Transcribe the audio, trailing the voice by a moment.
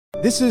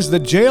This is the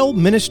Jail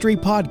Ministry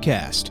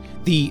Podcast.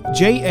 The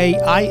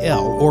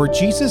JAIL, or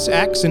Jesus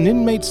Acts in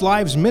Inmates'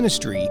 Lives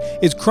Ministry,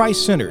 is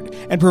Christ-centered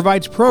and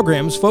provides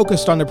programs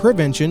focused on the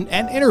prevention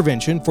and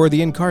intervention for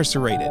the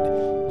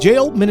incarcerated.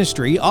 Jail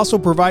Ministry also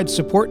provides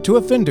support to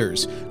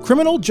offenders,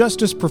 criminal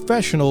justice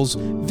professionals,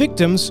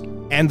 victims,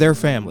 and their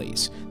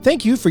families.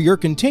 Thank you for your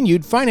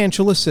continued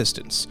financial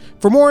assistance.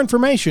 For more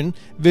information,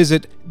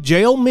 visit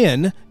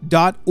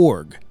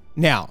jailmin.org.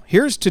 Now,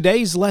 here's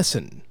today's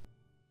lesson.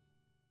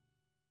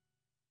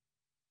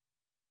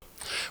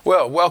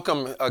 Well,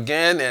 welcome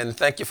again, and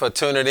thank you for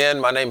tuning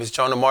in. My name is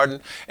Jonah Martin,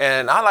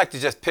 and I like to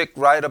just pick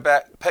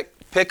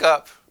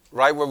up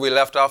right where we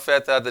left off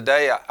at the other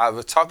day. I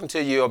was talking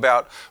to you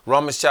about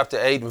Romans chapter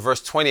 8 and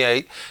verse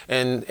 28,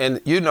 and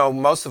you know,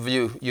 most of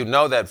you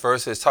know that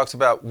verse. It talks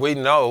about, we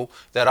know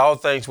that all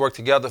things work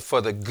together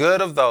for the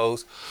good of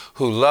those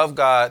who love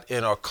God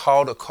and are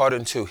called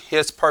according to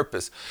his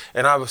purpose.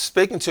 And I was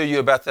speaking to you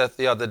about that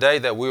the other day,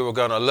 that we were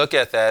going to look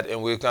at that,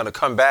 and we're going to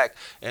come back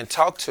and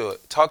talk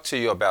to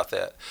you about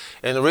that.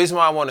 And the reason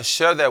why I want to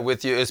share that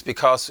with you is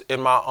because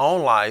in my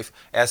own life,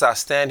 as I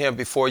stand here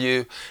before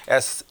you,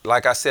 as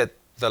like I said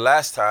the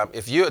last time,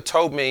 if you had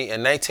told me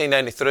in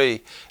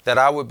 1993 that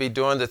I would be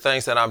doing the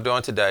things that I'm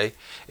doing today,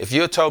 if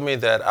you had told me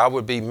that I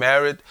would be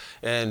married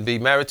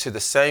to the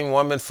same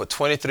woman for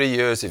 23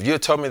 years, if you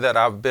had told me that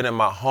I've been in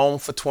my home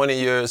for 20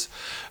 years,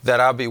 that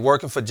I'll be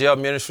working for jail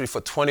ministry for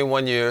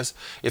 21 years,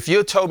 if you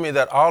had told me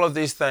that all of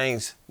these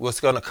things was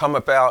going to come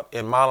about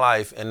in my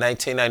life in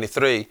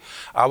 1993,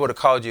 I would have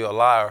called you a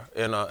liar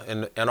and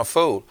a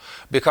fool,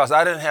 because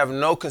I didn't have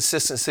no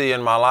consistency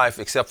in my life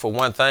except for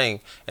one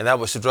thing, and that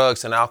was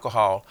drugs and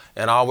alcohol,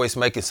 and always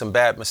making some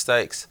bad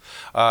mistakes.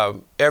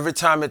 Every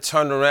time it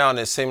turned around,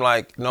 it seemed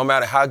like no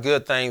matter how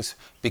good things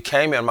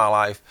became in my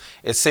life,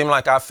 it seemed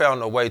like I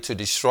found a way to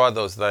destroy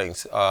those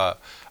things. I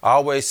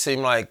always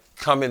seemed like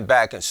coming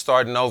back and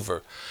starting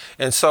over.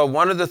 And so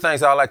one of the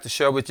things I like to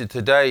share with you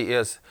today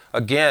is,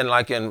 again,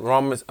 like in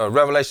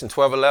Revelation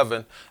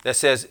 12:11, that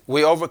says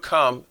we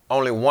overcome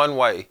only one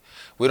way.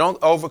 We don't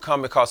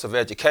overcome because of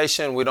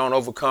education. We don't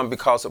overcome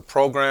because of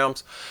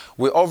programs.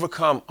 We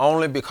overcome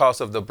only because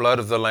of the blood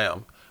of the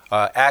Lamb.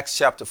 Acts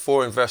chapter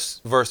 4 and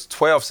verse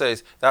 12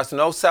 says, there's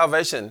no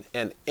salvation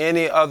in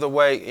any other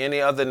way,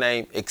 any other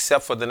name,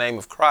 except for the name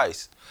of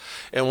Christ.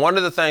 And one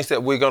of the things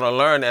that we're going to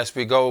learn as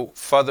we go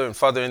further and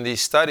further in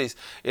these studies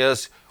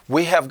is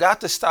we have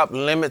got to stop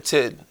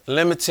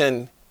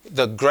limiting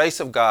the grace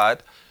of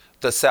God,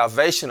 the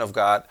salvation of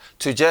God,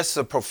 to just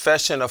a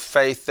profession of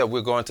faith that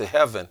we're going to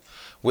heaven.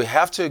 We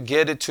have to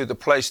get it to the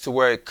place to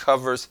where it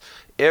covers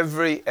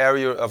every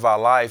area of our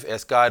life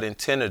as God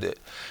intended it.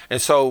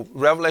 And so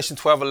Revelation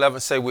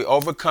 12:11 say we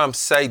overcome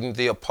Satan,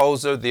 the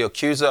opposer, the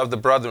accuser of the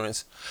brethren,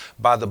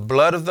 by the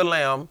blood of the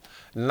Lamb,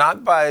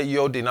 not by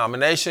your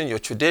denomination, your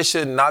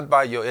tradition, not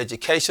by your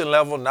education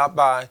level, not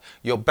by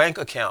your bank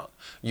account.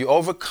 You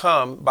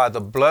overcome by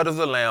the blood of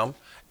the Lamb,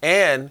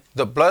 and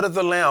the blood of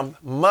the Lamb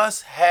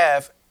must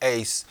have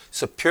a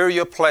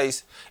superior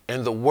place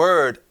in the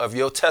word of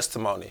your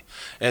testimony.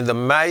 And the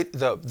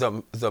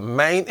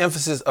main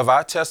emphasis of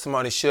our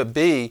testimony should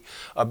be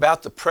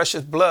about the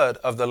precious blood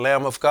of the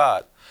Lamb of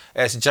God.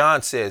 As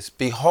John says,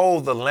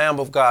 behold the Lamb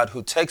of God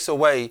who takes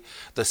away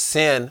the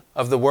sin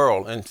of the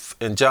world,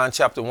 in John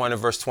chapter 1 and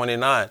verse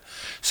 29.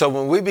 So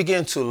when we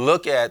begin to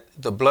look at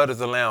the blood of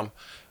the Lamb,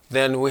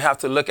 then we have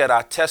to look at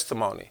our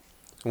testimony.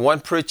 One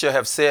preacher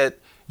have said,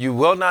 you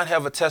will not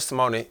have a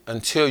testimony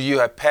until you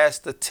have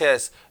passed the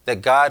test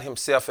that God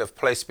himself has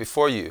placed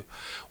before you.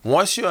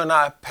 Once you and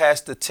I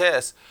pass the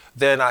test,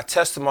 then our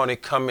testimony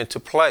come into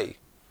play.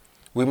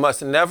 We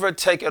must never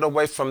take it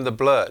away from the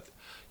blood.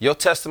 Your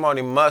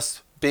testimony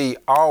must be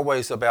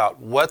always about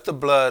what the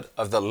blood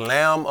of the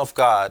Lamb of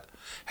God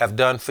have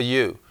done for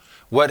you.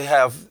 What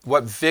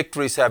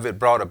victories have it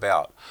brought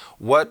about?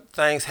 What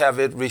things have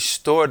it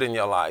restored in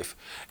your life?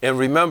 And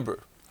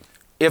remember,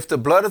 if the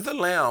blood of the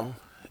Lamb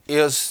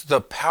is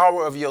the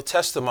power of your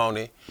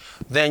testimony,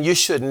 then you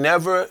should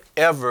never,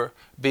 ever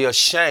be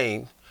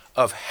ashamed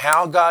of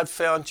how God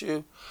found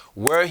you,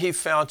 where he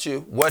found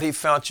you, what he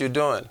found you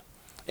doing.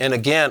 And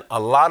again, a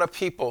lot of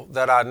people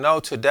that I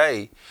know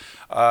today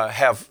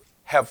have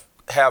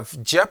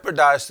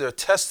jeopardized their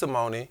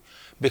testimony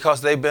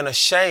because they've been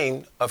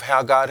ashamed of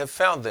how God had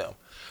found them.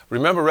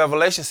 Remember,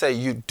 Revelation says,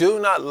 you do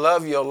not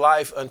love your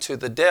life unto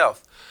the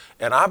death.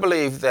 And I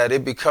believe that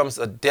it becomes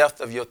a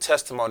death of your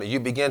testimony. You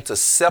begin to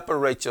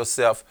separate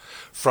yourself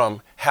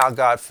from how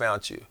God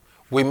found you.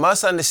 We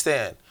must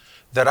understand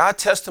that our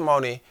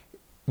testimony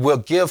will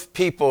give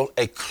people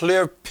a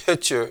clear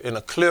picture and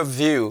a clear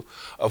view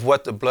of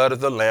what the blood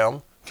of the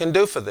Lamb can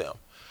do for them.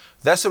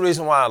 That's the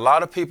reason why a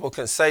lot of people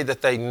can say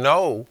that they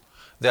know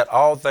that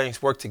all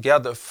things work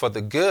together for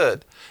the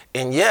good,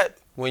 and yet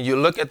when you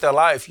look at their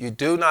life, you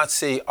do not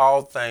see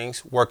all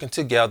things working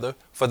together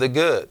for the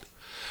good.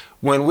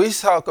 When we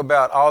talk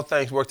about all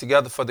things work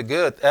together for the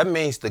good, that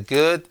means the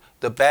good,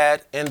 the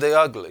bad, and the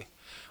ugly.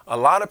 A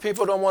lot of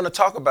people don't want to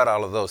talk about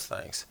all of those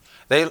things.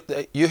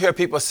 You hear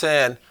people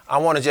saying, I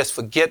want to just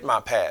forget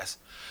my past.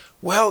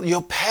 Well,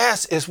 your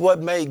past is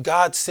what made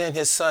God send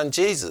his son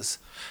Jesus.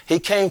 He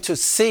came to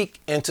seek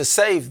and to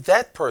save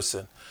that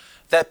person,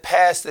 that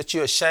past that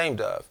you're ashamed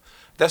of.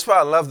 That's why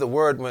I love the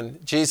word when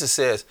Jesus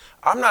says,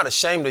 I'm not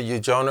ashamed of you,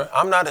 Jonah.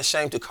 I'm not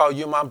ashamed to call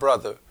you my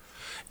brother.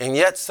 And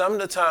yet some of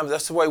the times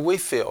that's the way we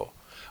feel.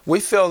 We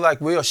feel like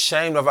we're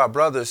ashamed of our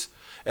brothers.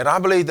 And I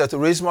believe that the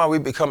reason why we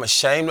become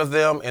ashamed of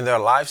them in their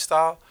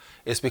lifestyle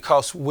is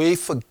because we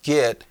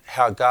forget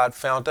how God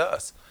found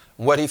us,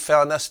 what he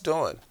found us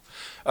doing.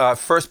 1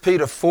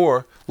 Peter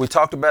 4, we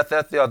talked about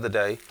that the other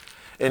day.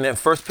 And in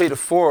 1 Peter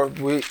 4,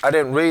 I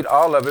didn't read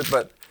all of it,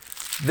 but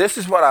this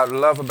is what I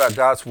love about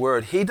God's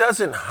word. He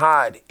doesn't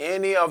hide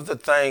any of the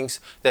things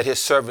that his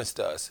servants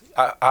does.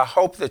 I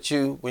hope that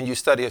when you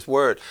study his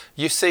word,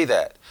 you see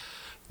that.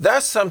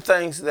 There's some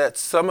things that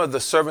some of the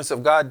servants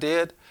of God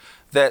did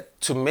that,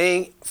 to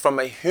me, from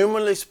a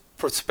humanly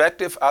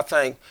perspective, I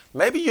think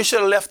maybe you should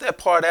have left that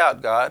part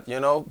out, God.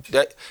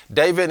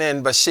 David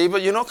and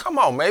Bathsheba, come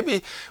on,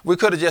 maybe we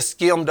could have just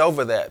skimmed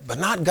over that, but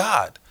not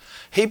God.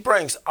 He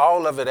brings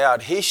all of it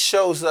out. He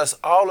shows us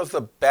all of the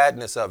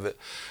badness of it,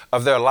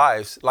 of their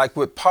lives. Like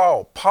with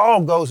Paul.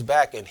 Paul goes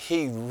back and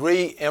he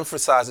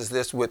re-emphasizes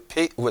this with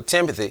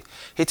Timothy.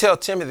 He tells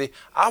Timothy,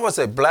 I was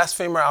a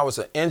blasphemer. I was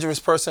an injurious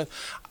person.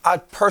 I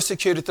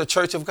persecuted the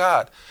church of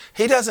God.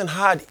 He doesn't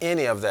hide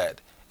any of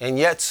that. And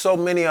yet so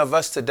many of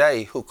us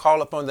today who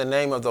call upon the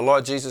name of the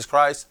Lord Jesus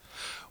Christ,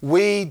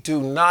 we do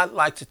not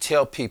like to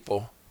tell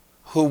people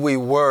who we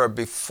were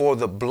before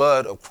the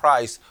blood of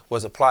Christ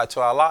was applied to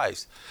our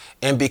lives.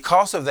 And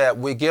because of that,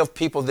 we give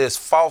people this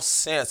false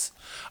sense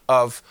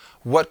of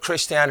what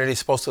Christianity is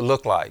supposed to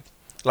look like.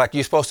 Like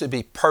you're supposed to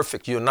be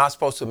perfect. You're not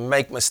supposed to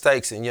make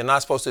mistakes, and you're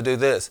not supposed to do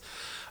this.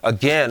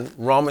 Again,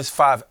 Romans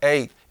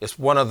 5:8 is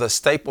one of the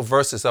staple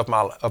verses of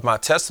my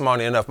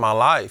testimony and of my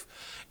life.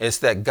 It's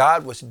that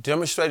God was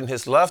demonstrating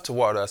his love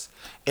toward us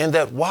in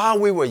that while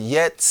we were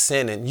yet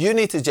sinning, you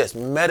need to just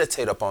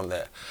meditate upon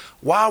that.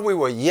 While we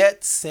were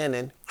yet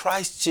sinning,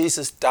 Christ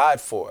Jesus died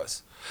for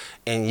us.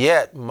 And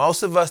yet,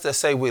 most of us that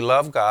say we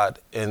love God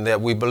and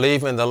that we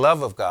believe in the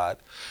love of God,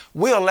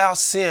 we allow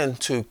sin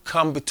to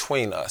come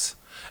between us.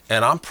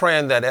 And I'm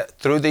praying that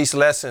through these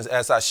lessons,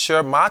 as I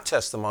share my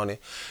testimony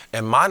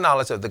and my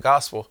knowledge of the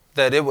gospel,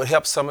 that it would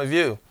help some of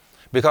you.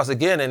 Because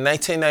again, in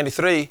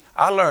 1993,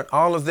 I learned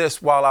all of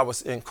this while I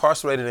was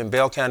incarcerated in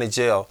Bell County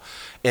Jail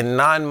in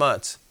 9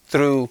 months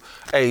through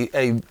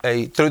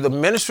through the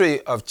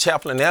ministry of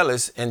Chaplain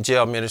Ellis in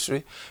jail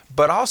ministry,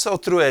 but also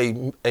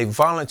through a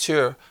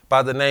volunteer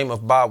by the name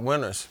of Bob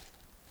Winters,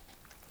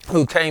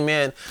 who came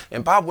in.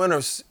 And Bob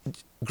Winters'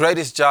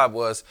 greatest job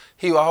was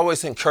he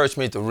always encouraged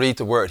me to read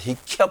the word. He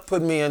kept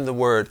putting me in the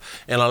word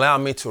and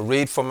allowing me to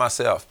read for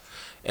myself.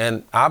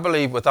 And I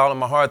believe with all of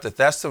my heart that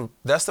that's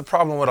the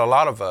problem with a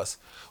lot of us.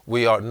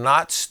 We are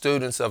not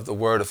students of the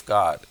Word of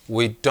God.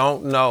 We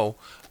don't know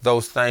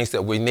those things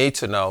that we need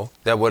to know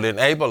that would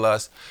enable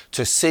us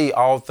to see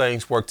all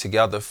things work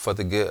together for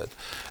the good.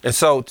 And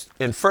so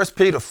in 1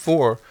 Peter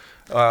 4,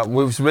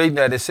 we was reading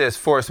that it says,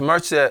 For as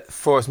much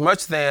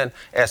then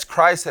as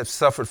Christ has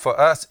suffered for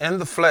us in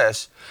the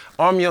flesh,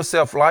 arm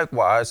yourself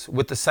likewise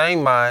with the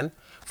same mind,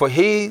 for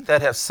he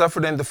that hath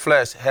suffered in the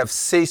flesh hath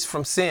ceased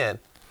from sin.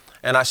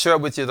 And I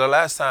shared with you the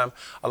last time,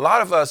 a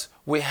lot of us,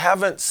 we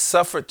haven't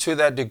suffered to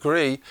that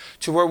degree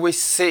to where we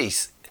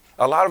cease.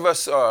 A lot of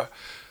us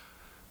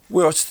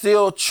we're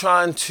still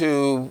trying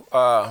to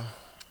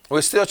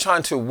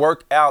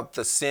work out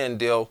the sin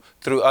deal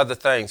through other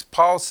things.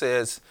 Paul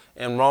says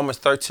in Romans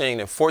 13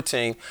 and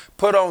 14,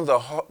 put on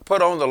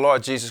the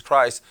Lord Jesus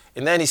Christ.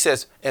 And then he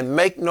says, and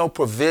make no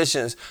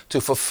provisions to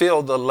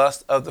fulfill the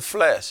lust of the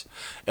flesh.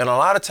 And a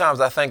lot of times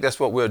I think that's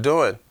what we're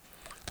doing.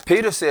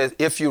 Peter says,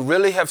 if you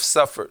really have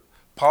suffered,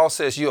 Paul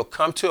says you'll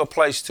come to a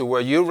place to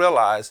where you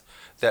realize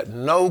that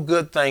no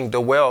good thing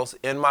dwells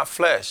in my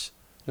flesh.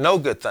 No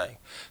good thing.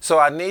 So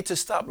I need to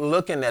stop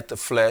looking at the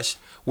flesh,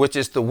 which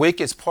is the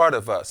weakest part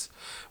of us.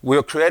 We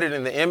are created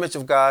in the image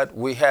of God.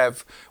 We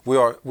have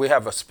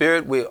a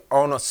spirit, we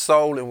own a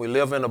soul, and we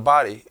live in a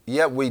body.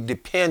 Yet we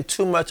depend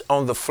too much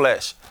on the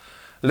flesh.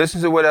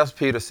 Listen to what else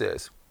Peter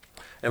says.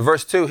 In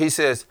verse 2, he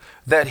says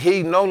that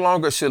he no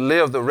longer should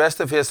live the rest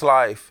of his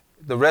life,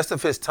 the rest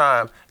of his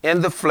time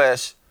in the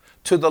flesh,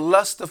 to the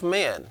lust of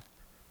men,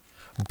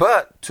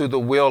 but to the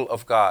will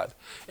of God.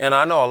 And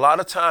I know a lot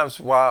of times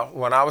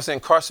when I was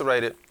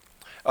incarcerated,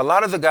 a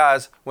lot of the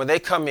guys, when they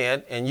come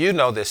in, and you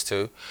know this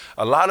too,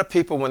 a lot of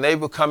people, when they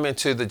will come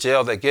into the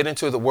jail, they get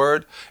into the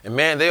word, and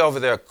man, they over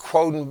there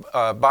quoting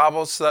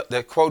Bibles,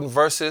 they're quoting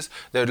verses,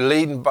 they're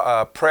leading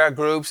prayer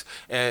groups,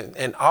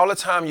 and all the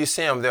time you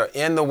see them, they're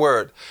in the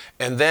word.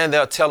 And then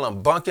they'll tell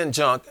them bunk and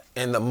junk,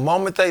 and the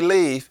moment they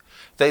leave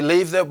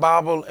their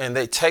Bible and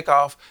they take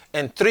off,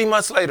 and 3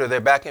 months later,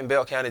 they're back in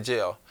Bell County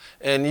Jail.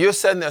 And you're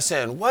sitting there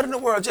saying, what in the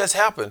world just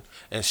happened?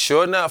 And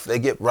sure enough, they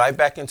get right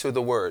back into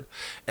the Word.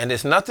 And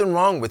there's nothing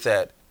wrong with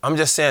that. I'm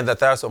just saying that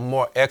there's a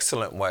more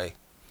excellent way.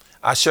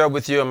 I shared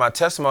with you in my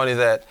testimony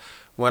that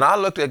when I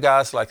looked at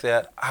guys like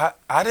that,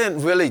 I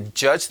didn't really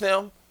judge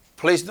them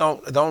Please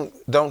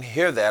don't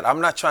hear that.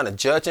 I'm not trying to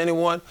judge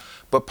anyone,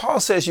 but Paul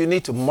says you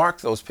need to mark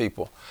those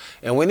people.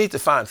 And we need to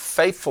find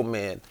faithful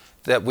men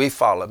that we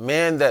follow,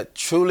 men that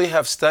truly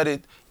have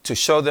studied to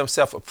show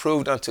themselves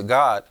approved unto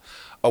God,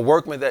 a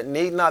workman that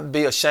need not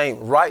be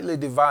ashamed, rightly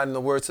dividing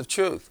the words of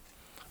truth.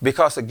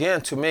 Because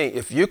again, to me,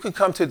 if you can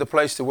come to the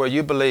place to where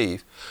you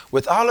believe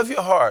with all of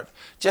your heart,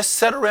 just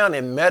sit around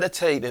and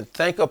meditate and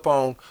think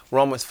upon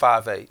Romans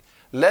 5:8.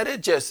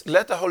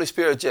 Let the Holy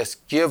Spirit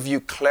just give you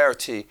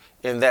clarity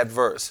in that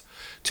verse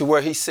to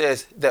where he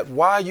says that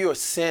while you're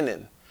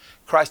sinning,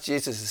 Christ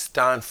Jesus is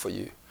dying for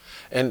you.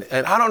 And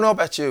I don't know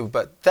about you,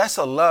 but that's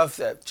a love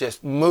that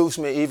just moves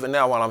me even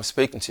now while I'm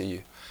speaking to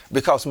you.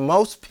 Because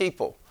most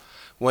people,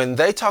 when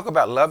they talk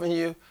about loving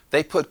you,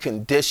 they put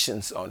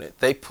conditions on it.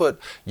 They put,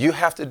 you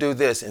have to do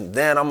this, and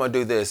then I'm going to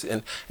do this.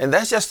 And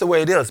that's just the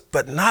way it is,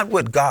 but not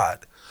with God.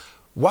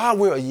 While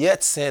we're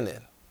yet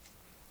sinning,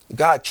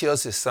 God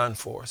kills his son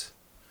for us.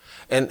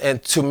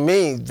 And to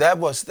me, that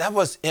was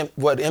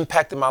what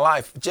impacted my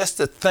life, just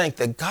to think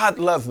that God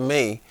loved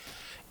me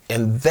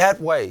in that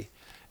way.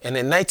 And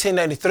in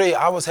 1993,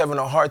 I was having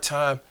a hard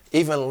time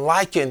even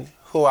liking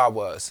who I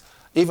was,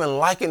 even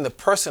liking the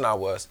person I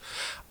was.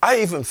 I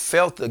even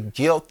felt the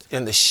guilt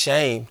and the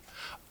shame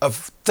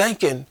of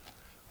thinking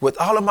with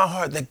all of my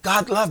heart that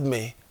God loved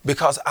me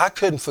because I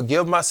couldn't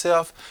forgive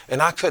myself and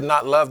I could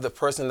not love the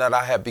person that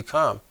I had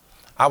become.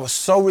 I was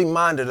so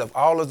reminded of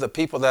all of the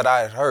people that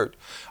I had hurt,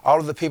 all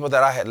of the people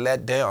that I had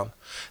let down,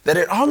 that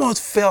it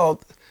almost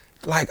felt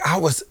like I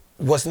was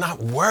not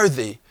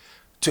worthy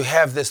to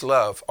have this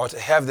love or to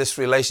have this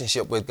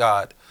relationship with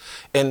God.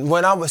 And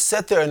when I would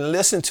sit there and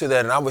listen to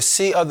that, and I would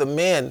see other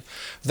men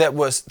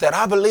that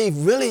I believe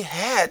really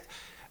had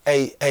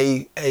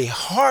a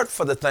heart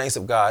for the things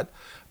of God,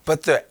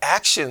 but their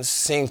actions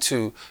seemed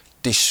to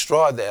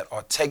destroy that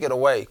or take it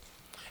away.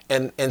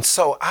 And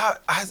so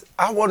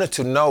I wanted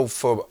to know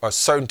for a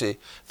certainty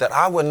that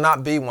I would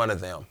not be one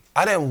of them.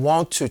 I didn't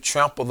want to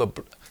trample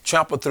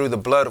through the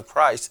blood of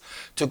Christ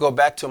to go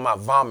back to my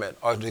vomit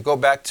or to go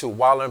back to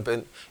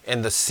wallowing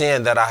in the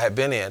sin that I had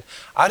been in.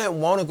 I didn't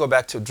want to go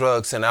back to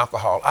drugs and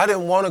alcohol. I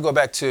didn't want to go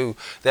back to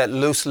that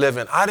loose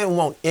living. I didn't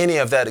want any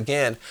of that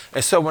again.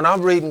 And so when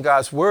I'm reading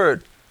God's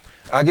word,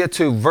 I get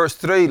to verse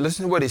 3.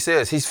 Listen to what he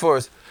says. He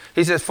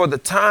says, for the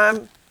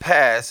time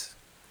past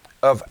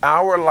of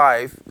our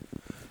life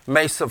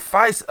may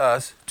suffice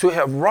us to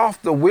have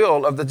wrought the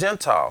will of the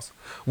Gentiles,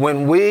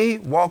 when we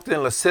walked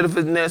in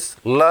lasciviousness,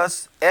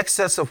 lust,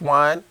 excess of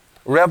wine,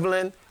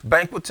 reveling,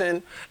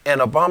 banqueting, and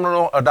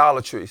abominable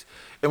idolatries.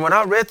 And when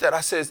I read that,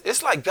 I said,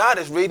 it's like God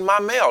is reading my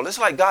mail. It's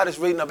like God is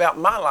reading about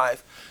my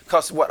life.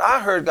 Because what I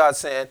heard God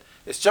saying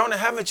is, Jonah,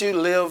 haven't you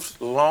lived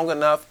long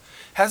enough?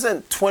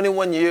 Hasn't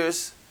 21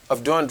 years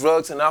of doing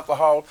drugs and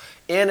alcohol,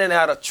 in and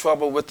out of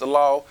trouble with the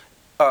law,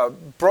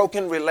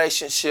 broken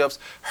relationships,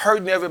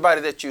 hurting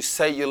everybody that you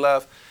say you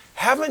love.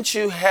 Haven't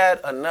you had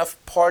enough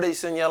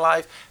parties in your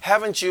life?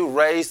 Haven't you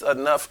raised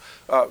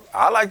enough,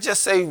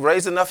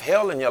 raised enough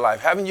hell in your life?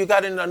 Haven't you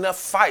gotten enough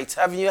fights?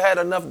 Haven't you had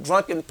enough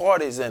drunken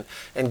parties and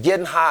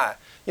getting high?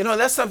 You know,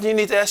 that's something you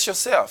need to ask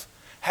yourself.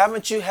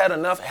 Haven't you had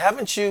enough?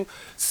 Haven't you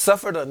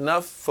suffered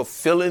enough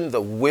fulfilling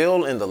the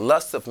will and the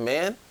lust of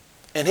man?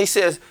 And he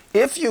says,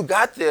 if you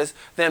got this,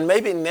 then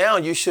maybe now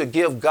you should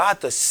give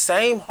God the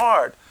same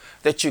heart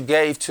that you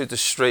gave to the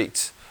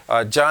streets.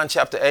 John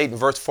chapter 8 and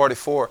verse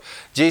 44,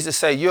 Jesus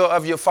said, you're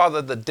of your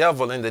father the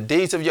devil, and the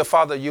deeds of your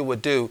father you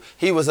would do.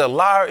 He was a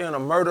liar and a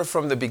murderer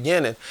from the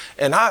beginning.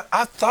 And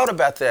I thought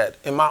about that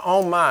in my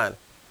own mind.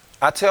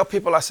 I tell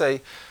people, I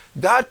say,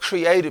 God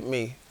created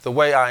me the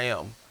way I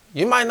am.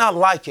 You might not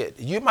like it.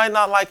 You might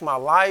not like my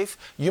life.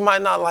 You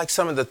might not like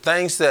some of the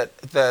things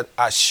that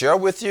I share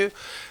with you.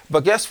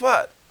 But guess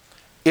what?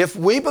 If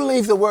we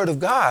believe the word of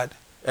God,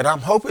 and I'm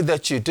hoping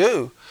that you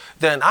do,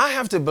 then I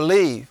have to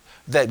believe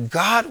that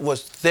God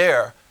was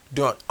there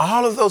during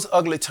all of those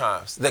ugly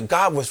times, that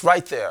God was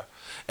right there.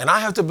 And I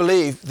have to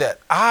believe that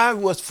I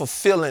was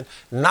fulfilling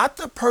not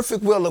the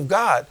perfect will of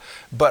God,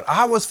 but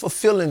I was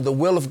fulfilling the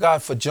will of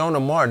God for Jonah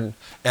Martin.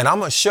 And I'm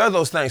going to share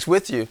those things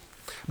with you,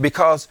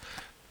 because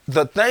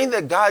the thing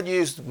that God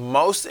used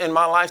most in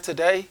my life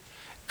today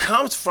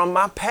comes from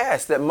my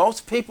past, that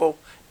most people,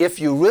 if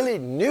you really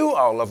knew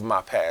all of my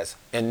past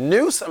and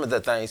knew some of the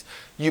things,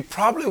 you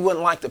probably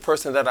wouldn't like the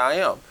person that I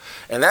am.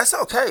 And that's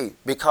okay,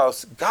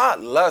 because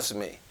God loves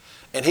me,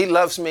 and he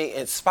loves me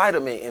in spite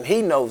of me, and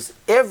he knows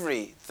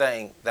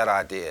everything that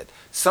I did.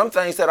 Some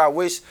things that I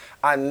wish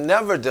I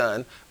never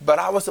done, but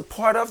I was a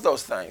part of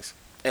those things.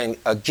 And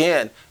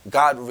again,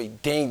 God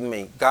redeemed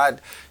me.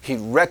 He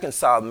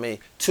reconciled me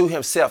to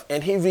himself,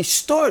 and he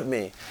restored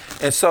me.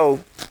 And so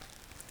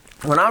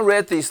when I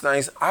read these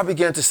things, I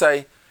began to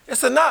say,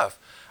 it's enough.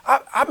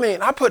 I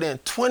mean, I put in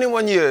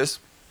 21 years,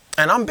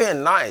 and I'm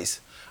being nice.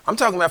 I'm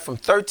talking about from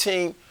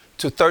 13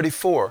 to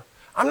 34.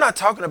 I'm not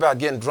talking about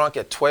getting drunk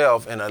at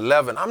 12 and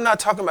 11. I'm not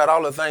talking about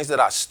all the things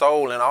that I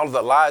stole and all of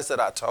the lies that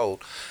I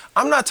told.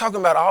 I'm not talking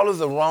about all of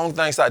the wrong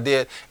things I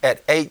did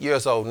at 8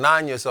 years old,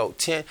 9 years old,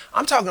 10.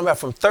 I'm talking about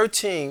from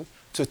 13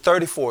 to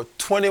 34,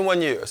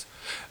 21 years.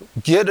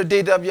 Get a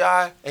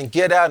DWI and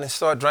get out and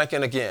start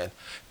drinking again.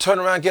 Turn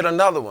around, get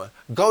another one.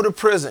 Go to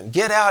prison,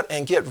 get out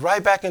and get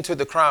right back into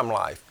the crime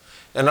life.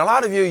 And a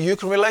lot of you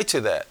can relate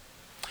to that.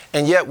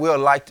 And yet we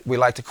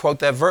like to quote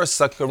that verse,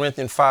 2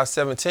 Corinthians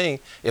 5:17.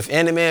 If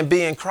any man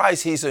be in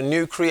Christ, he's a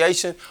new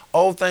creation.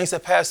 Old things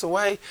have passed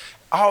away.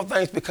 All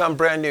things become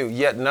brand new.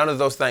 Yet none of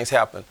those things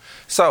happen.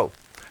 So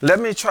let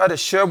me try to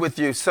share with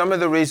you some of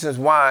the reasons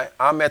why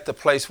I'm at the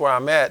place where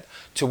I'm at,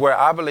 to where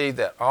I believe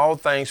that all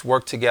things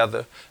work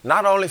together,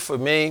 not only for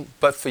me,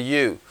 but for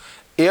you.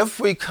 If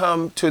we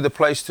come to the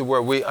place to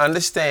where we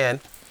understand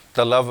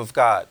the love of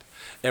God.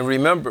 And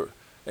remember,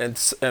 in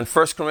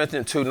 1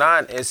 Corinthians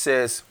 2:9, it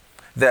says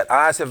that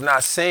eyes have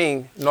not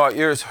seen nor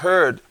ears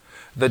heard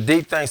the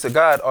deep things of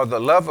God or the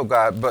love of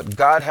God, but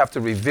God have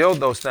to reveal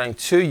those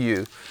things to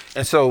you.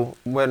 And so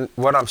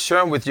what I'm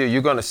sharing with you,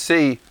 you're going to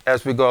see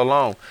as we go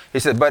along. He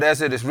said, but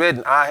as it is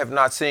written, I have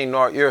not seen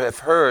nor ear have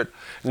heard,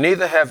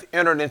 neither have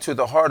entered into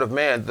the heart of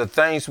man the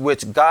things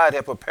which God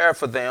had prepared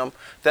for them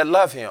that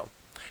love him.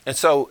 And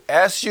so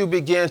as you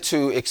begin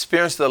to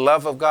experience the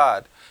love of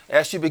God,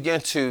 as you begin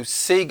to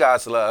see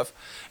God's love,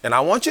 and I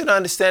want you to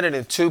understand it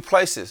in two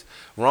places.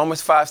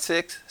 Romans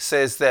 5:6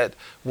 says that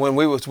when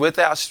we was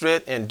without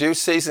strength, in due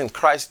season,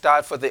 Christ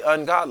died for the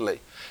ungodly.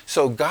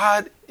 So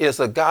God is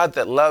a God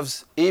that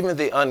loves even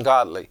the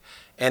ungodly.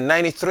 In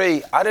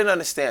 93, I didn't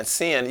understand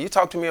sin. You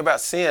talk to me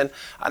about sin,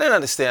 I didn't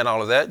understand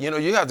all of that. You know,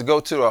 you have to go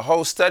through a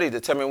whole study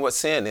to tell me what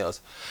sin is.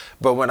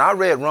 But when I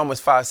read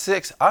Romans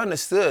 5:6, I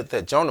understood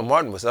that Jonah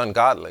Martin was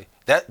ungodly.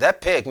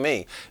 That pegged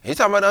me. He's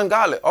talking about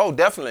ungodly. Oh,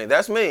 definitely,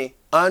 that's me.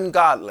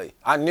 Ungodly.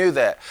 I knew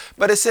that.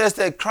 But it says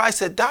that Christ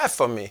had died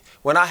for me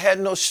when I had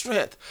no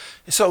strength.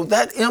 So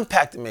that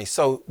impacted me.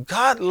 So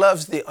God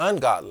loves the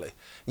ungodly.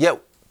 Yet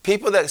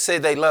people that say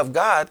they love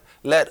God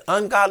let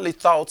ungodly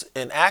thoughts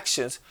and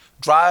actions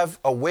drive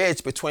a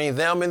wedge between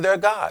them and their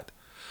God.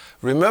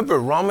 Remember,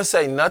 Romans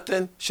say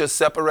nothing should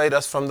separate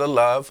us from the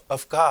love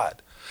of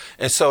God.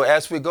 And so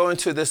as we go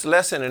into this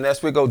lesson and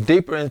as we go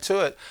deeper into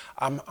it,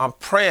 I'm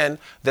praying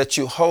that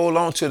you hold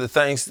on to the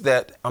things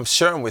that I'm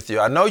sharing with you.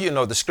 I know you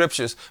know the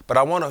scriptures, but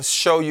I want to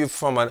show you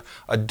from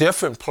a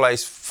different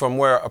place from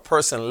where a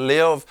person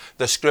lived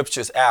the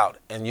scriptures out.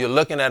 And you're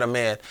looking at a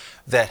man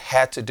that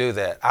had to do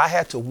that. I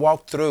had to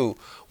walk through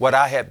what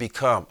I had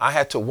become. I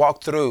had to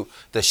walk through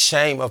the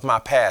shame of my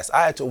past.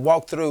 I had to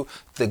walk through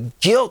the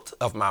guilt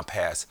of my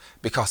past,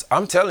 because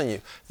I'm telling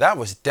you, that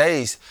was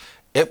days.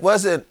 It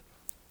was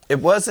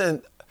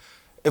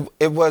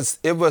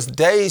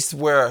days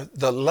where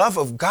the love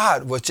of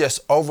God was just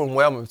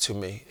overwhelming to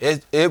me.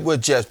 It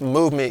would just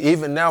move me,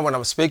 even now when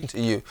I'm speaking to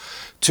you,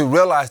 to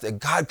realize that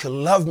God could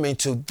love me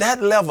to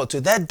that level,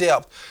 to that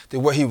depth, to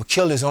where he would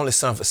kill his only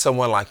son for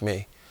someone like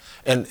me.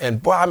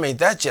 And boy, I mean,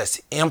 that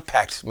just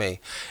impacts me.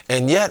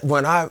 And yet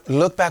when I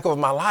look back over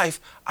my life,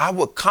 I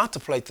would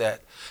contemplate that.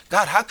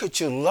 God, how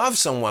could you love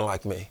someone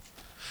like me?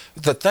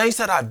 The things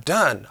that I've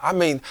done, I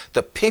mean,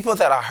 the people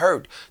that I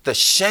hurt, the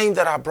shame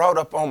that I brought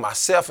up on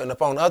myself and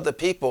upon other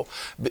people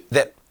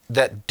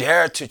that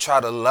dared to try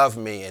to love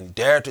me and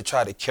dared to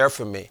try to care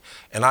for me.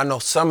 And I know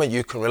some of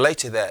you can relate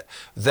to that.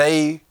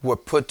 They were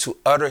put to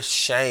utter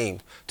shame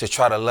to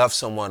try to love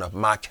someone of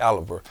my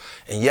caliber.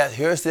 And yet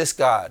here's this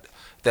God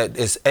that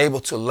is able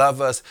to love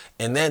us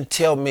and then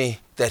tell me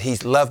that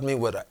he's loved me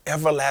with an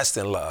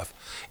everlasting love.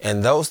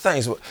 And those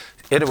things,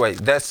 anyway,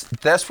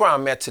 that's where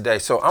I'm at today.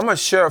 So I'm going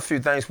to share a few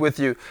things with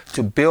you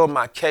to build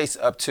my case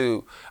up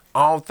to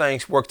all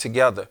things work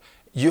together.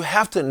 You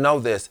have to know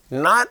this,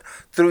 not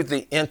through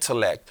the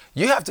intellect.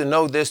 You have to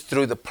know this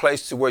through the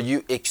place to where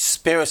you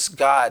experience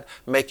God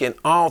making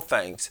all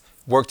things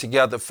work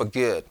together for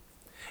good.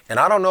 And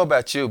I don't know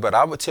about you, but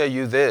I would tell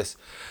you this.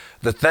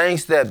 The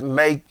things that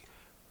make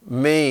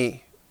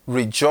me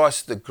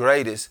rejoice the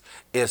greatest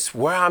is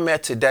where I'm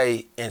at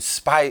today in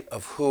spite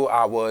of who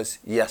I was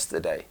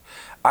yesterday.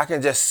 I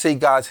can just see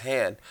God's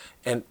hand.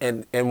 And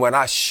when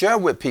I share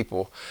with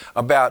people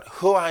about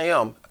who I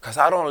am, because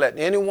I don't let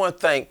anyone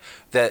think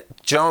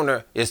that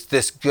Jonah is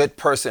this good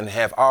person and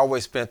have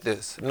always been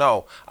this.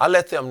 No, I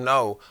let them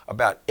know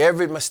about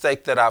every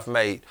mistake that I've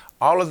made,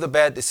 all of the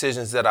bad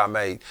decisions that I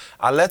made.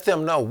 I let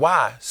them know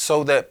why,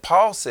 so that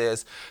Paul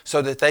says,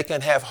 so that they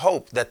can have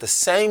hope that the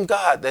same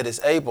God that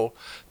is able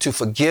to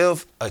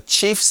forgive a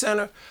chief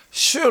sinner,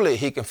 surely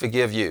he can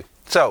forgive you.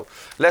 So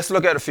let's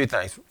look at a few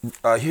things.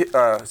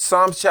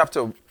 Psalms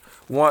chapter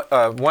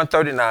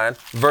 139,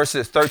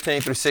 verses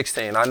 13 through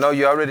 16. I know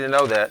you already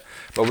know that,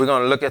 but we're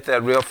going to look at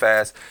that real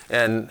fast,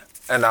 and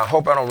I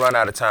hope I don't run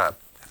out of time.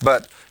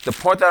 But the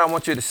point that I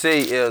want you to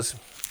see is,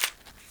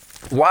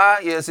 why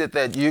is it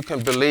that you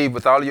can believe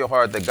with all of your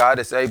heart that God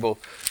is able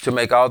to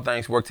make all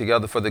things work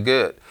together for the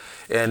good?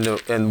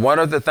 And one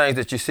of the things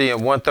that you see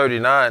in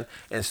 139,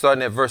 and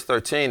starting at verse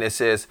 13, it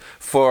says,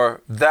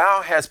 for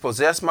thou hast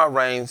possessed my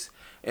reins,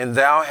 and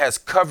thou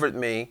hast covered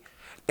me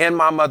in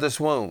my mother's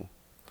womb.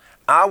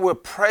 I will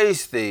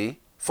praise thee,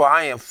 for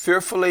I am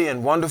fearfully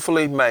and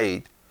wonderfully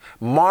made.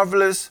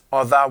 Marvelous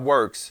are thy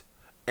works,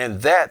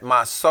 and that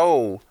my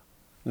soul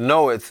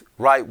knoweth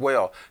right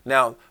well.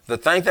 Now, the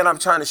thing that I'm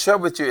trying to share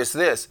with you is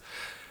this.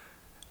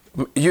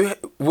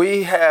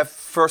 We have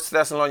 1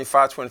 Thessalonians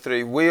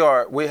 5:23. We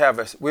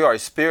are a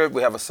spirit.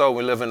 We have a soul.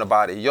 We live in a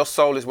body. Your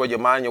soul is where your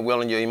mind, your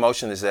will, and your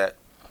emotion is at.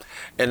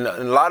 And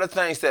a lot of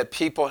things that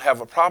people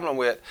have a problem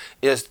with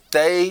is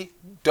they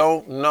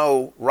don't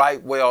know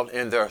right well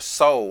in their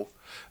soul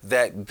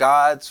that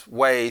God's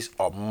ways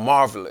are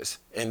marvelous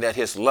and that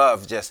his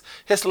love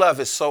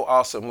is so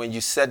awesome. When you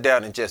sit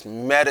down and just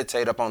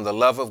meditate upon the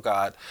love of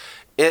God,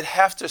 it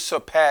has to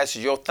surpass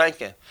your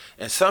thinking.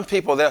 And some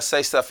people, they'll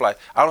say stuff like,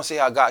 I don't see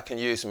how God can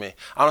use me.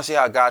 I don't see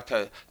how God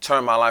can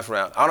turn my life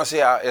around. I don't see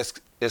how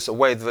it's a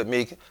way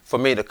for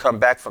me to come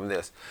back from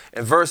this.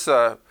 In verse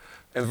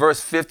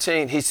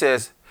 15, he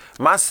says,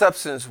 my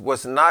substance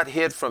was not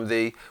hid from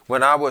thee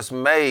when I was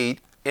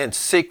made in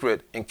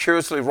secret and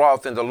curiously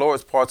wrought in the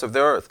lowest parts of the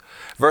earth.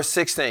 Verse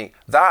 16,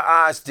 thy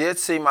eyes did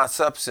see my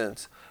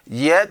substance,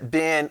 yet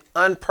being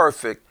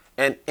unperfect,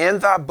 and in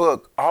thy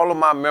book all of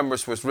my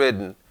members was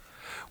written,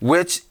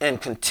 which in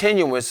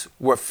continuance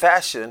were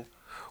fashioned,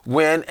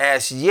 when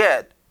as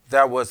yet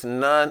there was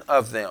none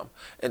of them.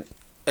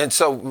 And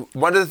so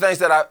one of the things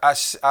that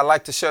I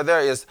like to share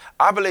there is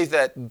I believe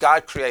that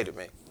God created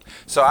me.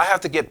 So I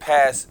have to get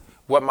past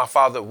what my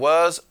father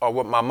was or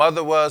what my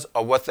mother was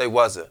or what they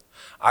wasn't.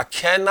 I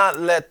cannot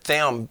let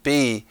them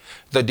be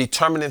the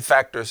determining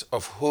factors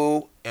of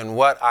who and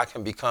what I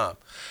can become.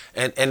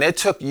 And it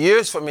took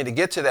years for me to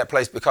get to that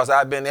place because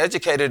I've been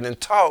educated and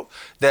taught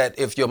that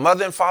if your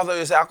mother and father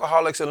is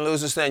alcoholics and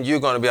losers, then you're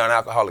going to be an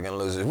alcoholic and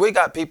loser. We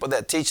got people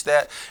that teach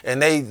that,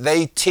 and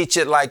they teach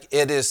it like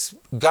it is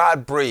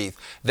God-breathed,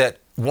 that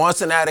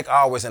once an addict,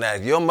 always an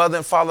addict. Your mother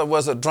and father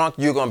was a drunk,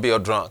 you're going to be a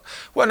drunk.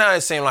 Well, now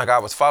it seemed like I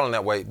was following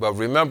that way. But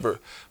remember,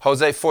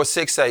 Hosea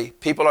 4:6 say,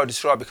 people are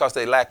destroyed because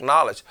they lack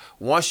knowledge.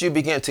 Once you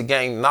begin to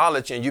gain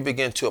knowledge and you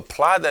begin to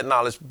apply that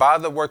knowledge by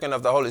the working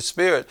of the Holy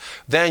Spirit,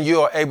 then you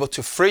are able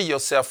to free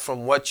yourself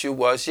from what you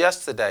was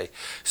yesterday.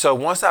 So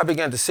once I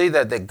began to see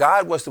that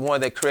God was the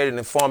one that created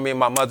and formed me in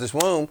my mother's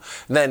womb,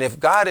 then if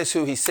God is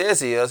who he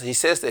says he is, he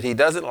says that he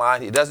doesn't lie,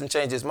 he doesn't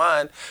change his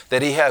mind,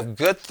 that he has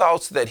good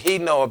thoughts that he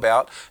know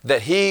about,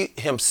 that he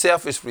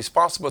himself is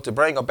responsible to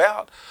bring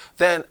about,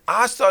 then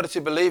I started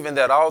to believe in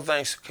that all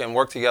things can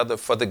work together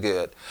for the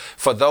good,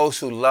 for those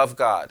who love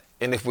God.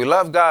 And if we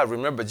love God,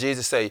 remember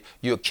Jesus said,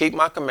 you'll keep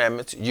my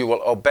commandments, you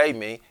will obey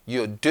me,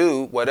 you'll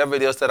do whatever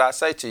it is that I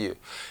say to you.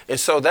 And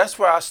so that's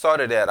where I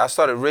started at. I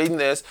started reading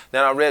this,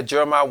 then I read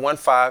Jeremiah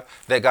 1:5,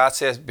 that God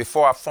says,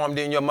 before I formed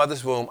you in your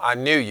mother's womb, I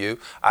knew you,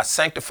 I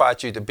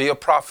sanctified you to be a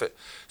prophet.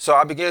 So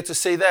I began to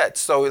see that.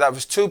 So that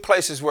was two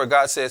places where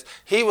God says,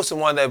 he was the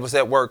one that was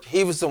at work.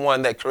 He was the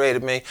one that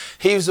created me.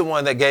 He was the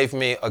one that gave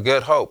me a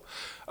good hope.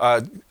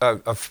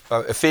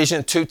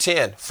 Ephesians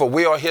 2:10, for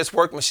we are his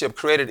workmanship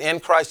created in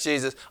Christ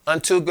Jesus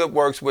unto good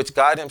works, which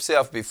God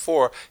himself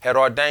before had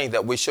ordained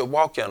that we should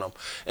walk in them.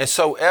 And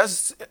so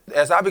as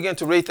I began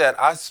to read that,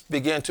 I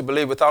began to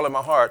believe with all of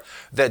my heart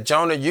that,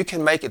 Jonah, you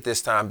can make it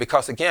this time,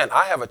 because again,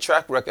 I have a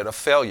track record of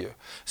failure.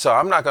 So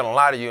I'm not going to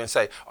lie to you and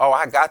say, oh,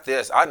 I got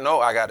this. I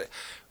know I got it.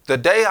 The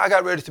day I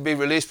got ready to be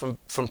released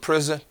from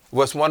prison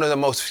was one of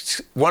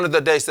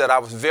the days that I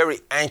was very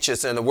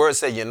anxious, and the word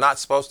said you're not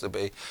supposed to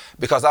be,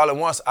 because all at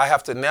once I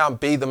have to now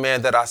be the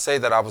man that I say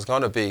that I was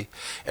going to be.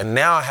 And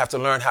now I have to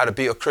learn how to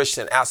be a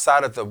Christian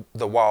outside of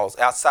the walls,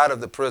 outside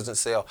of the prison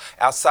cell,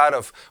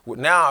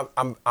 now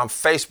I'm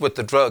faced with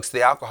the drugs,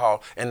 the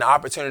alcohol, and the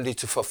opportunity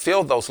to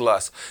fulfill those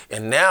lusts.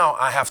 And now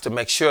I have to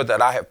make sure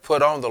that I have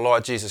put on the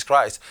Lord Jesus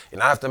Christ,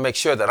 and I have to make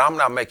sure that I'm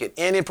not making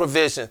any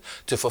provision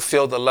to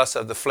fulfill the lusts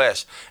of the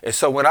flesh. And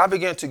so when I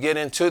began to get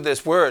into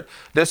this word,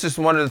 this is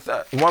one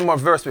more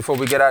verse before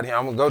we get out of here.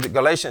 I'm going to go to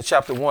Galatians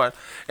chapter 1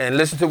 and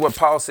listen to what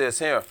Paul says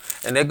here.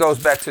 And it goes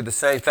back to the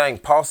same thing.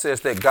 Paul says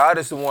that God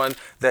is the one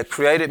that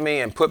created me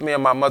and put me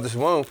in my mother's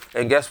womb.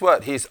 And guess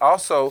what? He's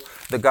also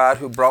the God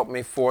who brought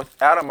me forth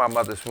out of my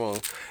mother's womb.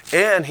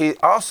 And he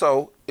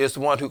also is the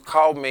one who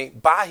called me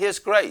by his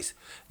grace.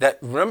 That,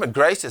 remember,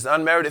 grace is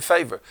unmerited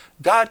favor.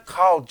 God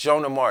called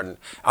Jonah Martin.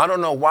 I don't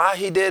know why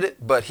he did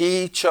it, but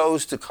he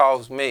chose to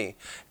call me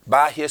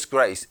by his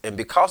grace. And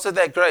because of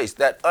that grace,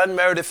 that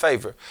unmerited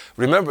favor,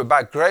 remember,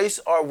 by grace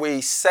are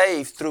we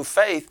saved through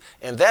faith,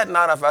 and that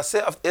not of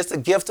ourselves, it's a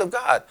gift of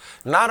God,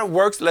 not of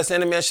works, lest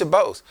any man should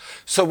boast.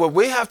 So what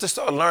we have to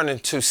start learning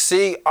to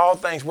see all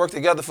things work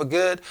together for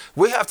good,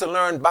 we have to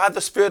learn by the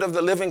Spirit of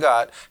the living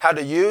God how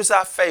to use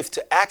our faith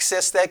to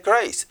access that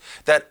grace,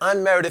 that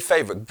unmerited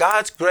favor.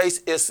 God's grace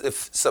is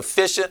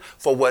sufficient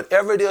for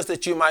whatever it is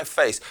that you might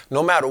face,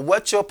 no matter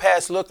what your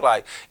past look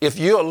like. If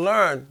you'll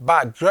learn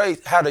by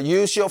grace how to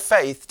use your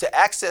faith to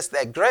access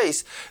that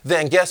grace,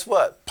 then guess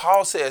what?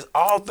 Paul says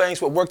all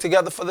things will work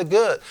together for the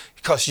good.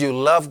 because you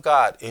love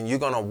God and you're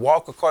going to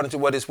walk according to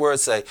what his word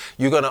say.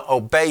 You're going to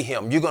obey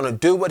him. You're going to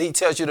do what he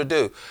tells you to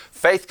do.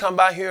 Faith come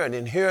by hearing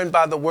and hearing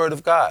by the word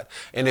of God.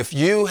 And if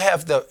you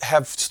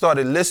have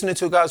started listening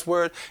to God's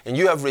word and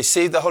you have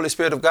received the Holy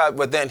Spirit of God,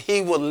 well, then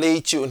he will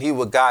lead you and he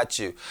will guide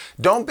you.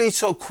 Don't be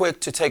so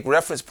quick to take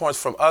reference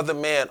points from other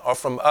men or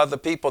from other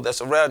people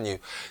that's around you.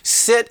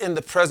 Sit in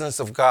the presence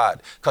of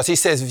God, because he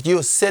says, if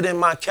you sit in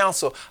my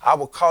counsel, I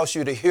will cause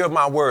you to hear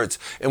my words.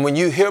 And when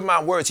you hear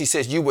my words, he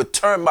says, you would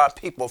turn my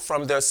people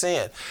from their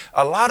sin.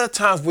 A lot of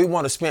times we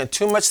want to spend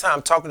too much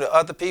time talking to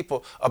other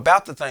people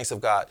about the things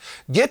of God.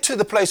 Get to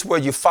the place where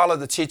you follow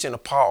the teaching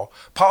of Paul.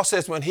 Paul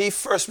says when he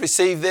first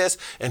received this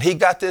and he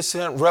got this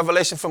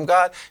revelation from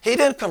God, he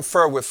didn't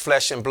confer with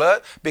flesh and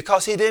blood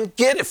because he didn't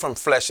get it from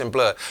flesh and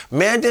blood.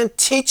 Man didn't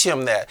teach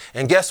him that.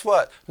 And guess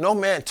what? No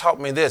man taught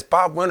me this.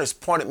 Bob Winters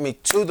pointed me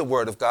to the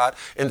word of God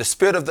and the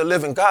Spirit of the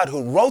living God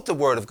who wrote the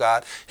word of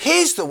God.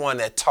 He's the one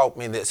that taught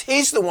me this.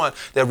 He's the one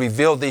that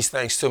revealed these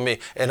things to me.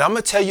 And I'm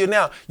going to tell you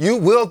now, you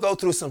will go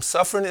through some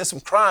suffering and some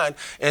crying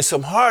and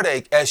some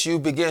heartache as you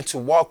begin to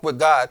walk with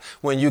God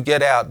when you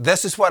get out.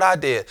 This is what I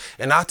did.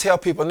 And I tell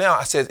people now,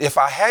 I said, if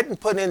I hadn't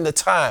put in the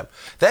time,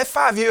 that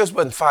 5 years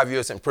wasn't 5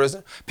 years in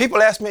prison.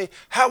 People ask me,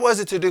 how was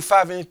it to do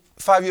 5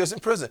 years in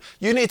prison?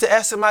 You need to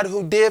ask somebody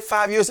who did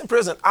 5 years in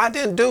prison. I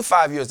didn't do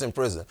 5 years in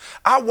prison.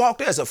 I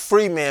walked as a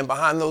free man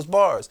behind those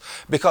bars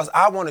because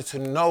I wanted to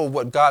know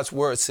what God's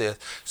word says.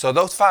 So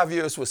those 5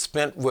 years were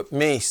spent with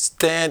me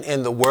stand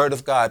in the word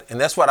of God. And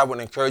that's what I would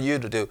encourage you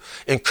to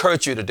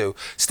do.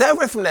 Stay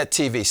away from that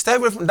TV. Stay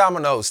away from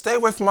dominoes. Stay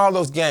away from all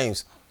those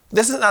games.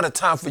 This is not a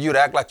time for you to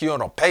act like you're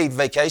on a paid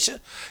vacation.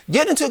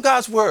 Get into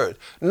God's word.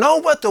 Know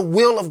what the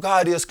will of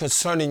God is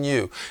concerning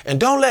you. And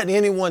don't let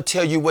anyone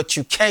tell you what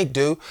you can't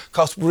do,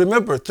 because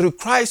remember, through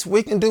Christ,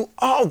 we can do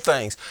all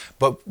things,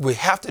 but we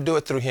have to do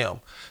it through him.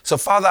 So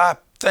Father, I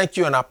thank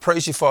you and I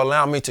praise you for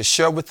allowing me to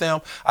share with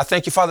them. I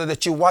thank you, Father,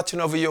 that you're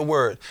watching over your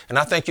word. And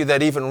I thank you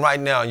that even right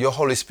now, your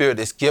Holy Spirit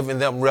is giving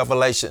them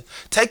revelation.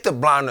 Take the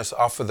blindness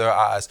off of their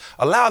eyes.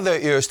 Allow their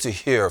ears to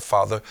hear,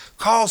 Father.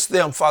 Cause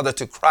them, Father,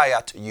 to cry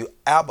out to you,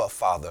 Abba,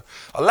 Father.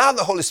 Allow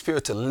the Holy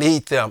Spirit to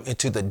lead them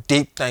into the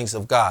deep things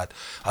of God.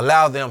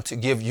 Allow them to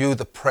give you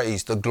the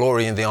praise, the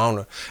glory, and the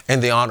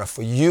honor.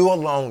 For you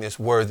alone is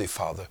worthy,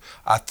 Father.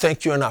 I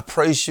thank you and I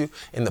praise you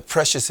in the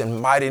precious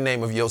and mighty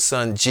name of your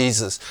Son,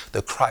 Jesus,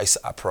 the Christ,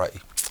 I pray.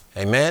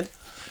 Amen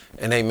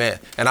and amen.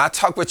 And I'll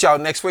talk with y'all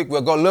next week.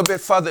 We'll go a little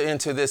bit further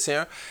into this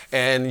here.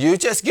 And you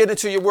just get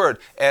into your word.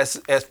 As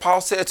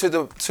Paul said to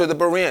the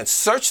Bereans,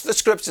 search the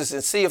scriptures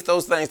and see if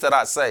those things that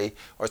I say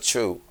are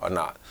true or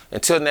not.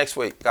 Until next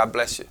week, God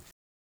bless you.